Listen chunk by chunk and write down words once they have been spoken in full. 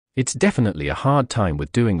It's definitely a hard time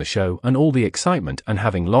with doing the show and all the excitement and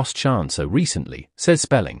having lost Shan so recently, says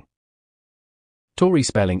Spelling. Tori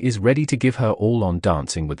Spelling is ready to give her all on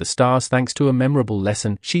Dancing with the Stars thanks to a memorable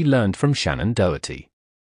lesson she learned from Shannen Doherty.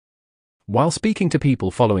 While speaking to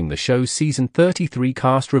people following the show's season 33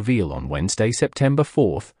 cast reveal on Wednesday, September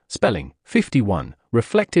 4th, Spelling, 51,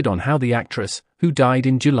 reflected on how the actress, who died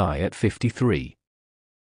in July at 53,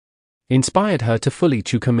 inspired her to fully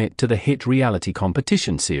commit to the hit reality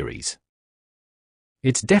competition series.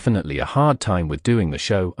 It's definitely a hard time with doing the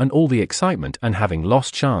show and all the excitement and having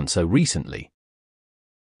lost Shan so recently.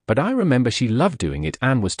 But I remember she loved doing it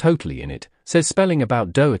and was totally in it, says Spelling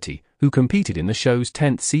about Doherty, who competed in the show's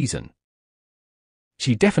 10th season.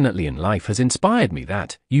 She definitely in life has inspired me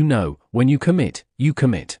that, when you commit, you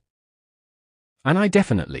commit. And I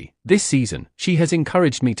definitely, this season, she has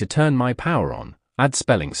encouraged me to turn my power on, adds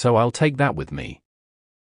Spelling, so I'll take that with me.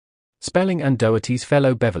 Spelling and Doherty's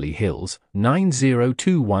fellow Beverly Hills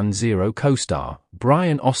 90210 co-star,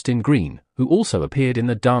 Brian Austin Green, who also appeared in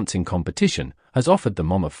the dancing competition, has offered the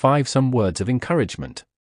mom of 5 some words of encouragement.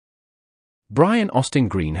 Brian Austin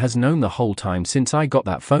Green has known the whole time since I got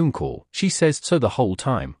that phone call, she says, so the whole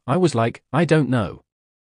time, I was like, I don't know.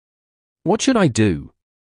 What should I do?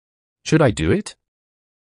 Should I do it?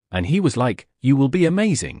 And he was like, you will be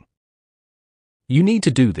amazing. You need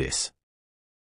to do this.